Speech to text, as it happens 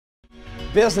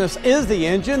Business is the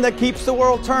engine that keeps the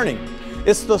world turning.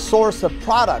 It's the source of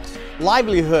products,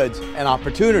 livelihoods, and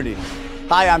opportunities.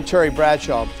 Hi, I'm Terry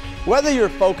Bradshaw. Whether your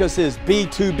focus is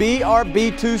B2B or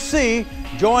B2C,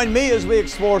 join me as we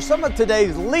explore some of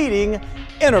today's leading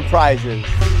enterprises.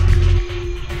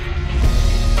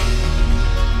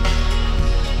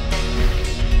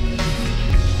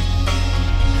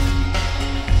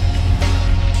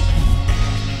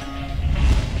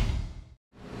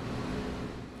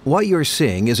 What you're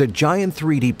seeing is a giant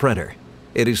 3D printer.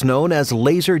 It is known as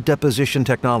laser deposition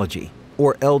technology,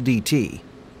 or LDT.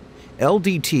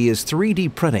 LDT is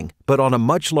 3D printing, but on a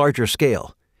much larger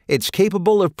scale. It's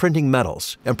capable of printing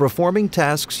metals and performing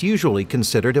tasks usually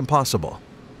considered impossible.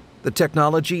 The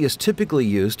technology is typically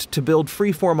used to build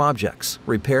freeform objects,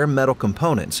 repair metal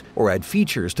components, or add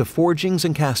features to forgings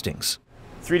and castings.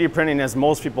 3D printing, as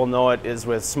most people know it, is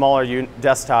with smaller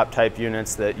desktop type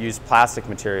units that use plastic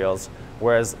materials,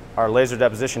 whereas our laser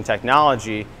deposition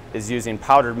technology is using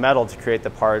powdered metal to create the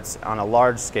parts on a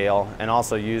large scale and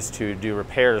also used to do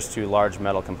repairs to large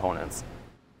metal components.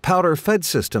 Powder-fed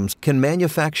systems can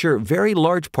manufacture very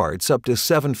large parts up to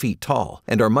 7 feet tall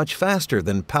and are much faster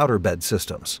than powder bed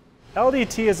systems.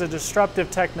 LDT is a disruptive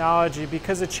technology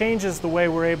because it changes the way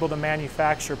we're able to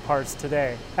manufacture parts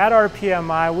today. At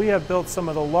RPMI, we have built some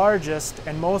of the largest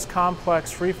and most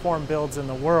complex freeform builds in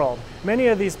the world. Many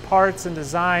of these parts and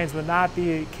designs would not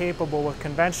be capable with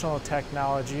conventional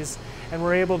technologies, and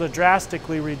we're able to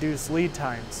drastically reduce lead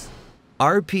times.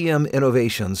 RPM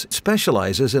Innovations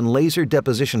specializes in laser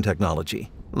deposition technology.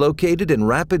 Located in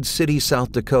Rapid City,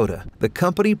 South Dakota, the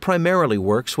company primarily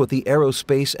works with the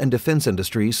aerospace and defense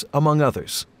industries, among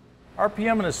others.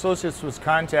 RPM and Associates was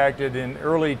contacted in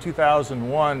early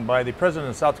 2001 by the president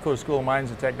of South Dakota School of Mines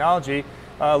and Technology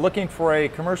looking for a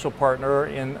commercial partner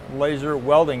in laser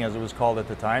welding, as it was called at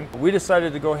the time. We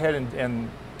decided to go ahead and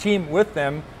team with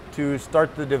them to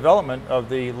start the development of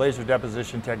the laser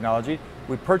deposition technology.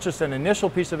 We purchased an initial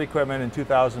piece of equipment in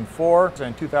 2004, and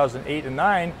in 2008 and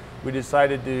 2009 we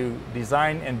decided to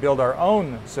design and build our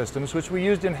own systems, which we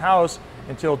used in-house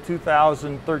until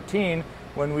 2013,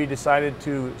 when we decided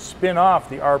to spin off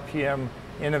the RPM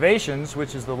Innovations,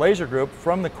 which is the laser group,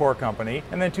 from the core company.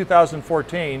 And then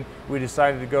 2014 we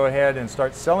decided to go ahead and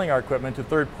start selling our equipment to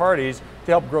third parties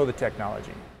to help grow the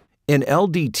technology. In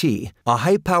LDT, a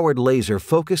high-powered laser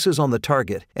focuses on the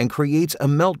target and creates a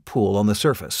melt pool on the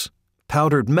surface.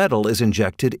 Powdered metal is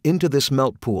injected into this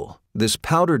melt pool. This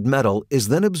powdered metal is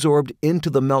then absorbed into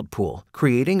the melt pool,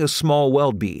 creating a small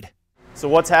weld bead. So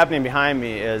what's happening behind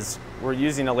me is we're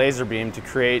using a laser beam to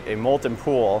create a molten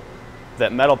pool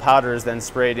that metal powder is then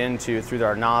sprayed into through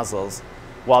our nozzles.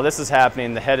 While this is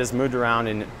happening, the head is moved around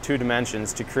in 2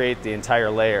 dimensions to create the entire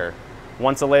layer.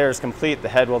 Once a layer is complete, the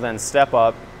head will then step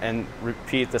up and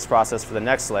repeat this process for the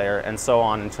next layer, and so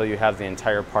on until you have the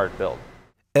entire part built.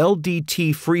 LDT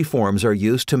freeforms are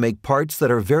used to make parts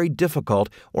that are very difficult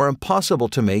or impossible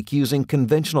to make using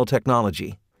conventional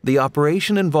technology. The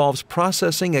operation involves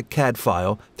processing a CAD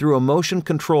file through a motion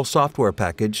control software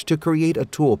package to create a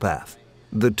toolpath.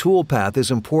 The toolpath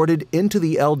is imported into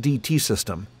the LDT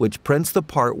system, which prints the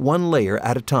part 1 layer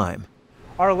at a time.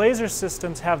 Our laser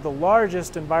systems have the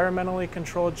largest environmentally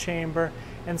controlled chamber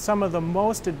and some of the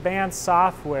most advanced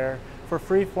software for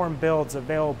freeform builds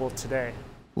available today.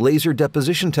 Laser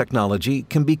deposition technology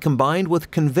can be combined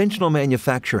with conventional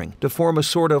manufacturing to form a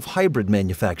sort of hybrid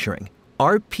manufacturing.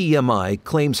 RPMI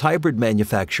claims hybrid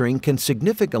manufacturing can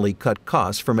significantly cut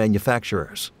costs for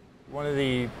manufacturers. One of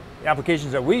the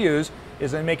applications that we use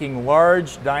is in making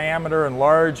large diameter and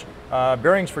large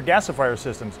bearings for gasifier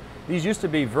systems. These used to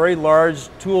be very large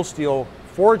tool steel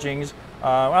forgings.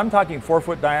 I'm talking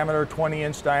 4-foot diameter,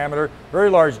 20-inch diameter, very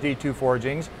large D2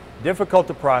 forgings, difficult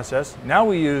to process. Now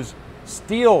we use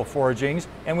steel forgings,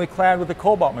 and we clad with the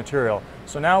cobalt material.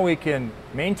 So now we can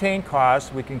maintain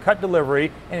costs, we can cut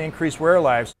delivery, and increase wear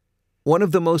lives. One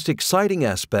of the most exciting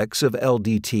aspects of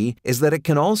LDT is that it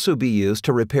can also be used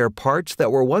to repair parts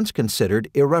that were once considered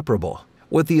irreparable.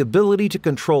 With the ability to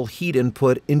control heat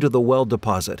input into the weld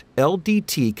deposit,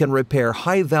 LDT can repair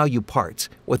high-value parts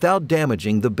without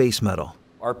damaging the base metal.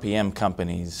 RPM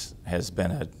Companies has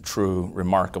been a true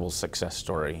remarkable success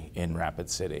story in Rapid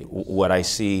City. What I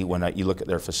see when you look at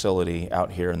their facility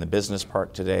out here in the business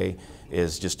park today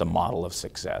is just a model of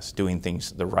success, doing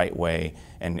things the right way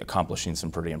and accomplishing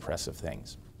some pretty impressive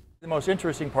things. The most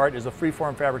interesting part is the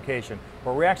freeform fabrication,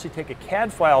 where we actually take a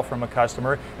CAD file from a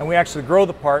customer and we actually grow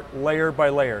the part layer by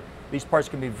layer. These parts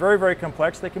can be very, very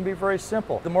complex. They can be very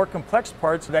simple. The more complex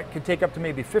parts that could take up to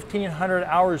maybe 1,500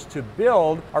 hours to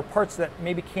build are parts that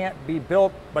maybe can't be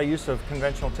built by use of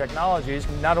conventional technologies.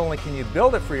 Not only can you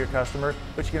build it for your customer,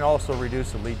 but you can also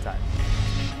reduce the lead time.